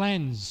will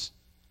cleanse,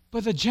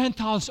 but the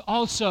Gentiles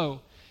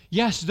also.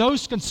 Yes,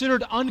 those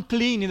considered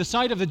unclean in the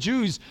sight of the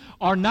Jews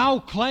are now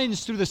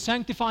cleansed through the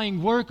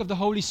sanctifying work of the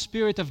Holy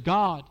Spirit of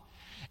God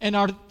and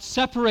are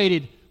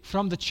separated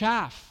from the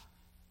chaff.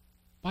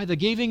 By the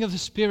giving of the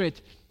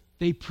Spirit,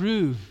 they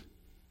prove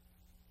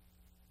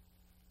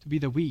to be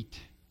the wheat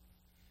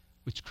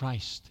which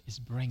Christ is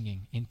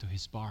bringing into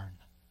his barn.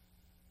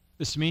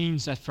 This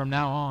means that from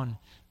now on,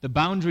 the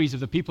boundaries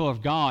of the people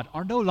of God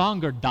are no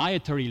longer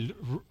dietary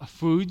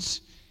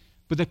foods,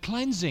 but the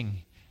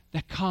cleansing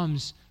that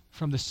comes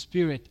from the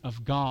Spirit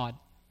of God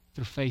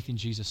through faith in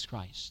Jesus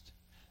Christ.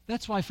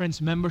 That's why,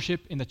 friends,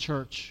 membership in the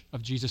church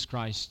of Jesus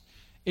Christ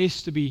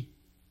is to be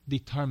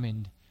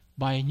determined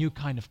by a new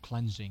kind of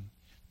cleansing,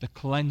 the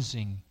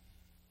cleansing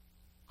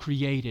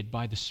created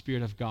by the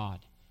Spirit of God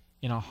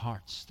in our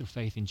hearts through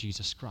faith in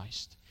Jesus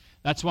Christ.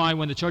 That's why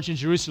when the church in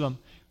Jerusalem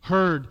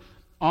heard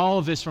all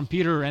of this from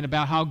Peter and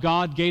about how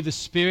God gave the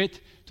Spirit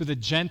to the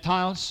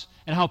Gentiles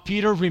and how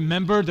Peter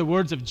remembered the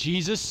words of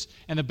Jesus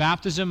and the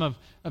baptism of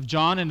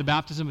John and the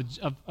baptism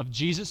of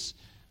Jesus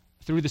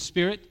through the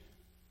Spirit,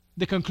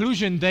 the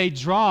conclusion they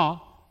draw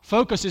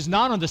focuses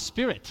not on the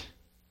Spirit,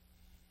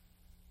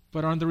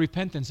 but on the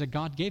repentance that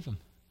God gave them.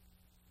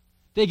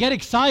 They get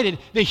excited.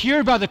 They hear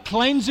about the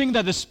cleansing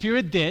that the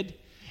Spirit did,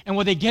 and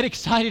what they get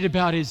excited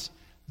about is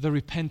the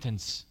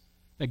repentance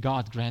that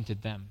God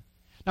granted them.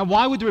 Now,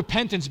 why would the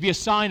repentance be a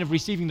sign of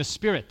receiving the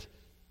Spirit?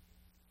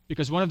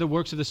 Because one of the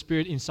works of the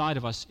Spirit inside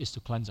of us is to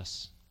cleanse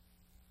us.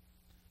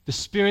 The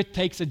Spirit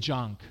takes a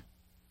junk,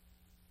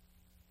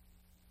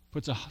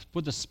 puts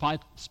a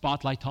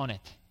spotlight on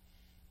it,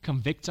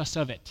 convicts us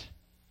of it,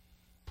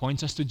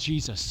 points us to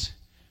Jesus,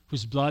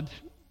 whose blood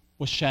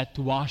was shed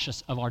to wash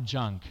us of our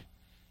junk.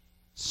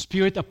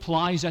 Spirit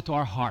applies that to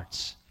our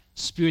hearts.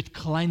 Spirit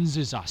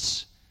cleanses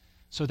us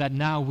so that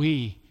now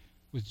we,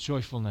 with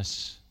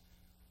joyfulness,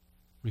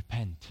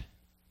 repent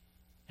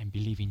and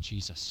believe in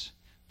Jesus.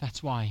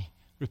 That's why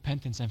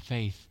repentance and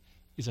faith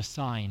is a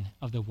sign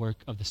of the work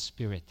of the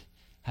Spirit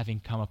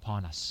having come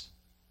upon us.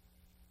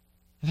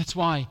 And that's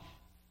why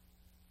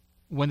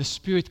when the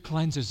Spirit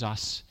cleanses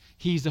us,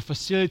 He is the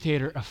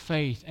facilitator of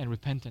faith and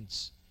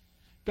repentance.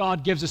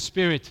 God gives the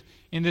Spirit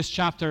in this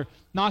chapter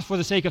not for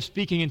the sake of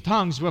speaking in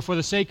tongues, but for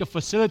the sake of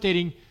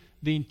facilitating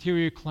the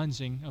interior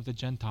cleansing of the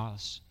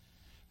Gentiles.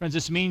 Friends,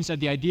 this means that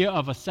the idea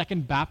of a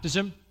second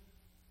baptism,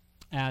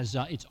 as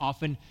it's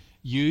often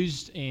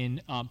used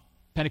in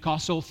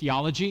Pentecostal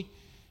theology,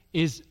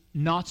 is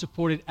not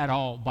supported at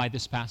all by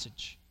this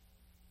passage.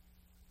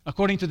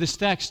 According to this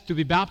text, to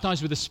be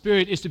baptized with the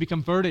Spirit is to be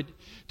converted,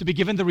 to be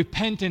given the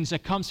repentance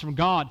that comes from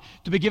God,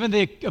 to be given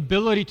the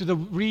ability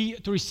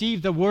to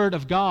receive the Word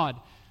of God.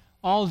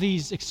 All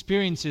these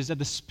experiences that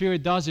the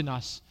Spirit does in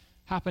us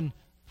happen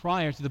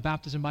prior to the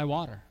baptism by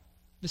water.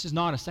 This is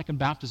not a second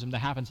baptism that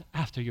happens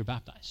after you're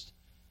baptized.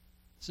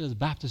 This is a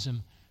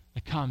baptism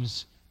that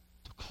comes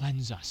to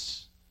cleanse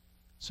us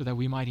so that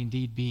we might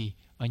indeed be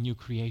a new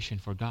creation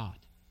for God.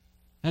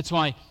 That's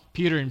why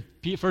Peter in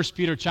 1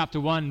 Peter chapter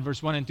 1,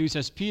 verse 1 and 2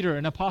 says, Peter,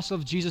 an apostle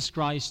of Jesus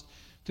Christ,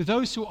 to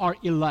those who are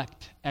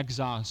elect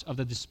exiles of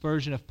the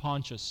dispersion of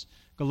Pontus,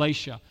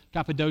 Galatia,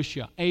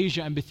 Cappadocia,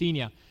 Asia, and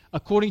Bithynia,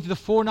 according to the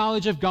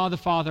foreknowledge of God the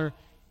Father,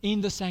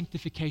 in the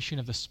sanctification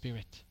of the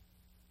Spirit.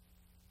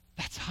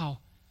 That's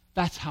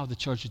how the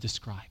church is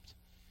described.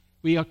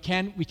 We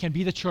can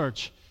be the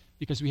church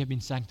because we have been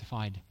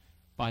sanctified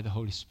by the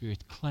Holy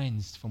Spirit,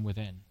 cleansed from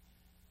within.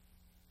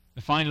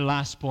 The final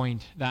last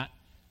point that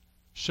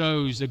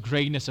shows the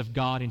greatness of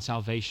God in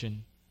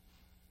salvation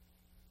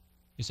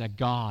is that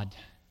God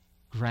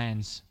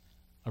grants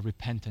a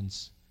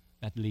repentance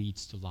that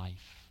leads to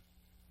life.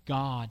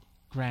 God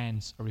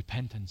grants a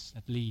repentance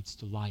that leads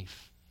to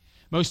life.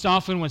 Most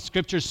often when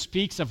Scripture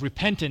speaks of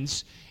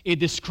repentance, it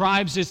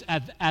describes it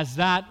as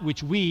that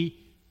which we,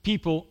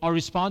 people, are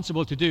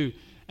responsible to do.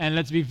 And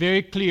let's be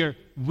very clear,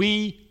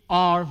 we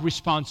are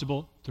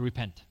responsible to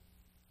repent.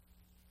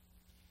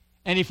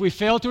 And if we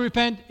fail to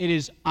repent, it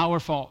is our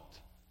fault.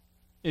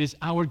 It is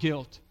our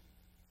guilt.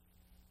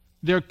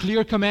 There are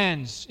clear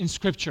commands in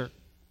Scripture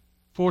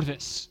for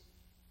this.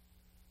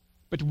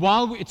 But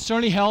while it's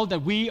certainly held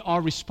that we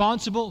are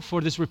responsible for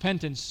this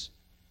repentance,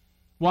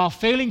 while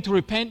failing to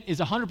repent is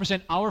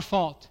 100% our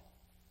fault,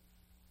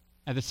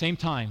 at the same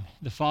time,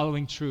 the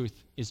following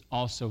truth is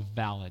also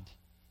valid.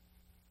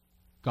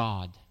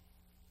 God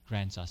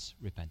grants us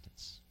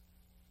repentance.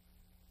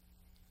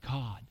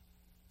 God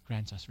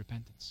grants us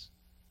repentance.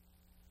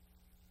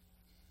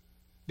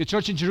 The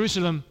church in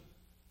Jerusalem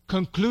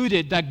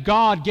concluded that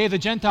God gave the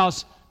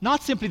Gentiles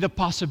not simply the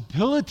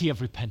possibility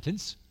of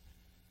repentance,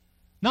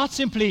 not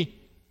simply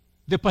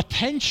the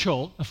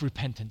potential of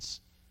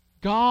repentance.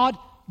 God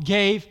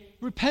gave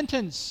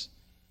repentance.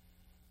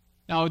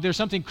 Now, there's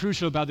something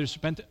crucial about this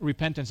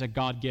repentance that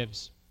God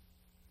gives.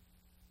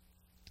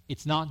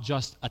 It's not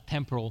just a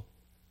temporal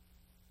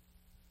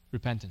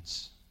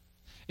repentance.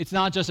 It's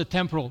not just a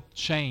temporal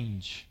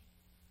change.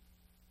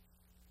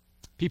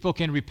 People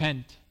can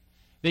repent.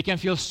 They can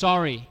feel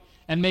sorry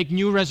and make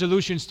new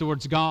resolutions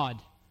towards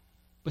God.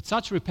 But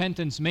such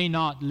repentance may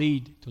not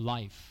lead to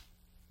life.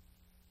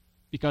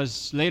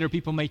 Because later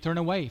people may turn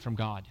away from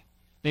God.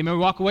 They may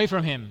walk away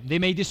from Him. They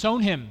may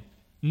disown Him,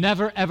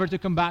 never ever to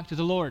come back to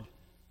the Lord.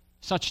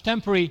 Such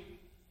temporary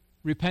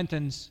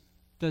repentance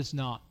does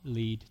not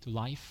lead to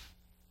life.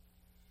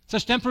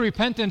 Such temporary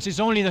repentance is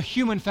only the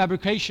human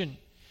fabrication.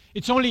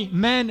 It's only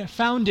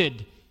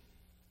man-founded.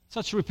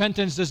 Such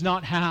repentance does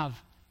not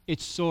have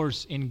its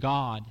source in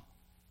God,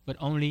 but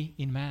only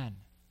in man.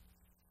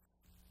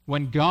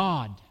 When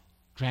God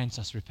grants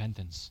us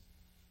repentance,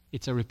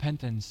 it's a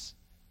repentance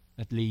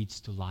that leads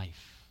to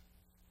life.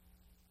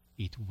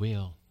 It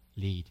will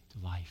lead to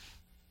life.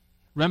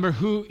 Remember,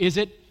 who is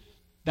it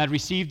that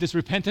received this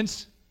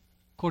repentance?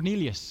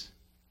 Cornelius.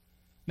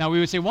 Now we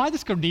would say, why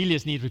does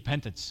Cornelius need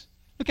repentance?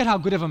 Look at how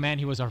good of a man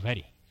he was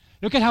already.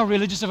 Look at how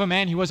religious of a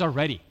man he was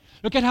already.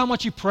 Look at how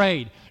much he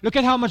prayed. Look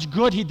at how much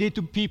good he did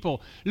to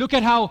people. Look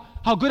at how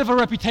good of a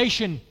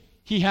reputation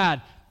he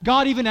had.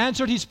 God even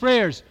answered his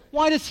prayers.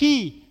 Why does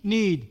he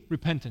need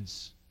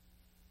repentance?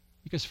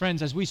 Because,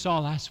 friends, as we saw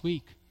last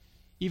week,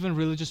 even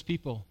religious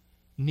people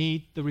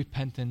need the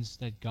repentance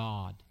that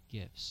God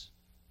gives.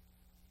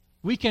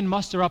 We can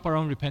muster up our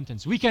own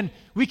repentance. We can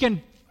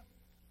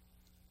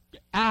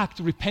act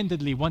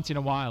repentantly once in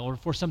a while or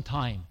for some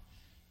time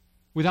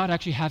without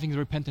actually having the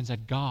repentance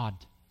that God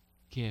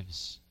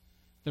gives.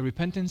 The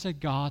repentance that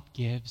God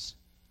gives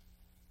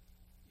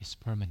is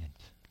permanent.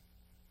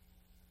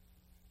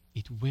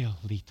 It will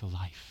lead to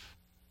life.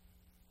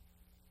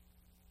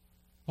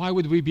 Why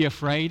would we be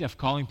afraid of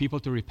calling people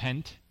to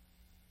repent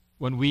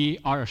when we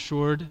are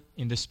assured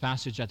in this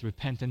passage that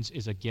repentance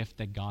is a gift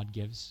that God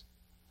gives?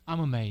 I'm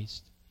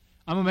amazed.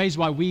 I'm amazed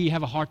why we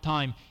have a hard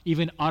time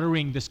even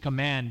uttering this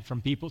command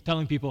from people,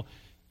 telling people,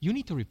 you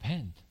need to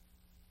repent.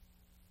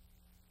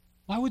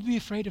 Why would we be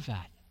afraid of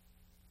that?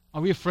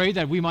 Are we afraid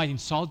that we might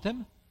insult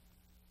them?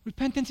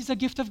 Repentance is a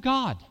gift of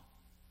God.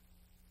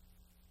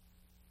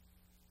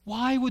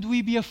 Why would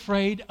we be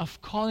afraid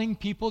of calling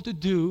people to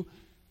do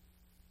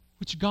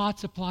which God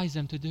supplies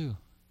them to do?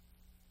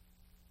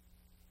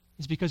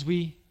 It's because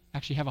we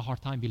actually have a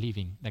hard time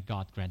believing that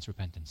God grants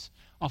repentance.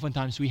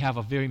 Oftentimes we have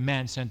a very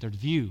man-centered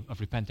view of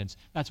repentance.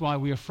 That's why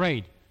we're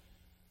afraid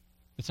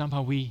that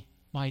somehow we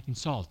might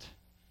insult.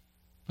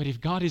 But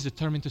if God is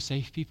determined to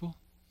save people,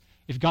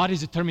 if God is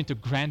determined to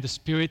grant the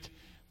Spirit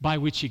by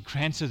which He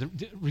grants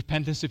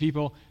repentance to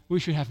people, we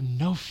should have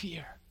no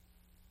fear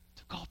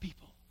to call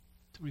people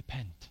to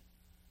repent.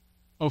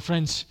 Oh,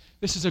 friends,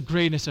 this is the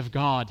greatness of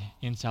God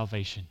in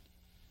salvation.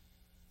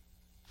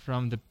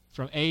 From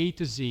A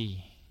to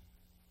Z,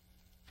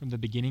 from the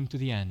beginning to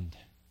the end,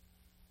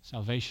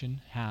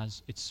 salvation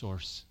has its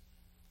source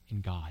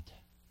in God.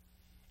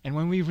 And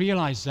when we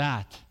realize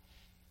that,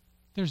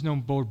 there's no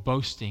more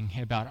boasting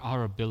about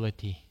our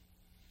ability.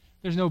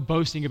 There's no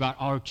boasting about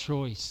our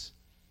choice.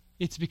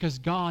 It's because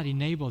God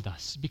enabled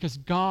us, because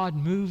God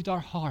moved our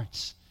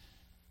hearts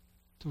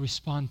to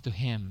respond to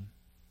Him.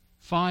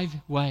 5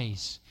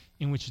 ways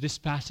in which this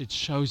passage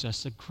shows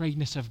us the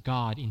greatness of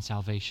God in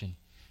salvation.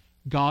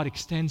 God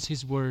extends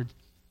His word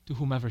to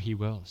whomever He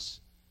wills.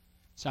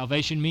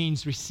 Salvation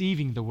means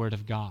receiving the word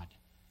of God.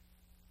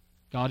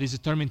 God is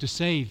determined to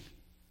save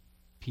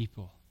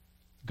people.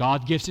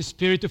 God gives His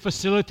Spirit to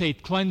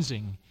facilitate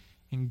cleansing,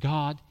 and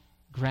God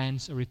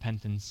grants a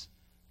repentance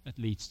that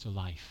leads to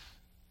life.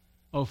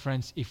 Oh,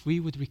 friends, if we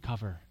would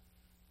recover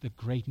the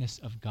greatness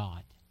of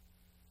God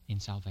in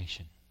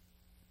salvation,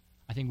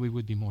 I think we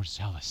would be more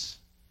zealous,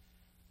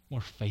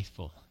 more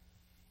faithful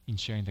in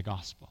sharing the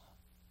gospel.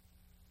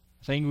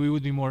 I think we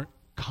would be more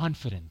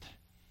confident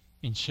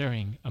in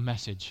sharing a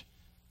message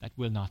that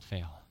will not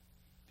fail,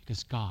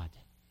 because God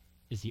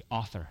is the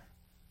author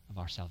of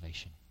our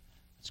salvation.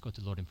 Let's go to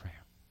the Lord in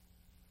prayer.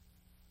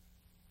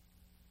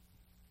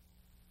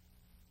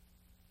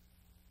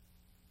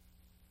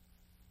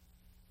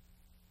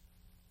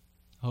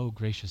 Oh,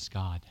 gracious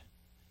God,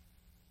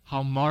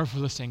 how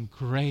marvelous and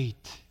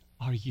great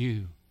are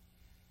you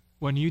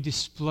when you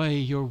display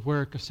your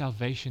work of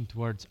salvation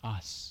towards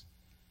us.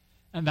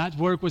 And that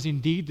work was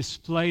indeed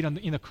displayed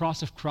in the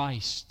cross of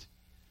Christ.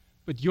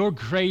 But your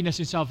greatness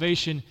in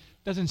salvation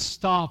doesn't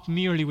stop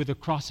merely with the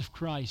cross of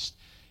Christ.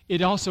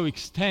 It also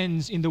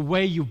extends in the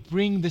way you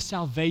bring the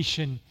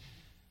salvation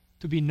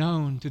to be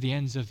known to the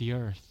ends of the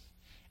earth.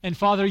 And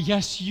Father,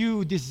 yes,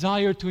 you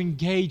desire to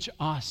engage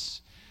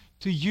us,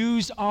 to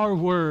use our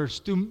words,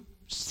 to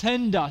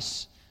send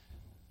us,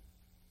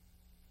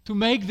 to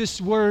make this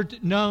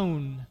word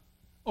known.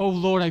 Oh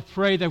Lord, I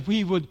pray that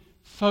we would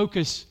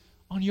focus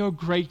on your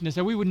greatness,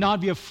 that we would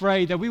not be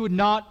afraid, that we would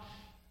not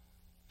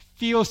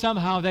feel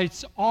somehow that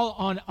it's all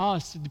on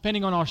us,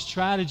 depending on our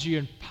strategy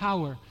and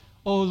power.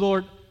 Oh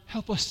Lord,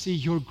 help us see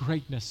your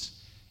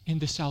greatness in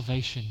this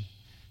salvation.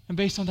 And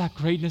based on that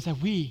greatness, that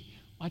we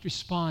might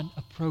respond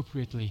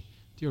appropriately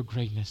to your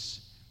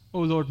greatness. Oh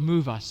Lord,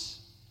 move us.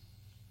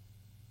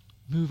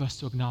 Move us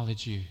to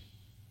acknowledge you.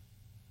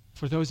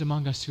 For those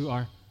among us who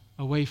are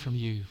away from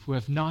you, who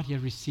have not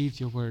yet received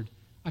your word,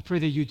 I pray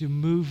that you do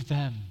move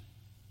them.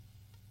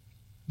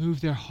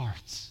 Move their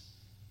hearts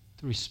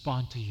to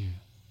respond to you.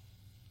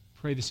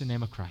 Pray this in the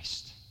name of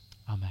Christ.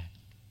 Amen.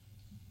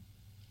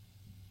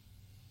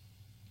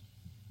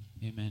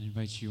 Amen. I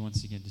invite you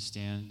once again to stand.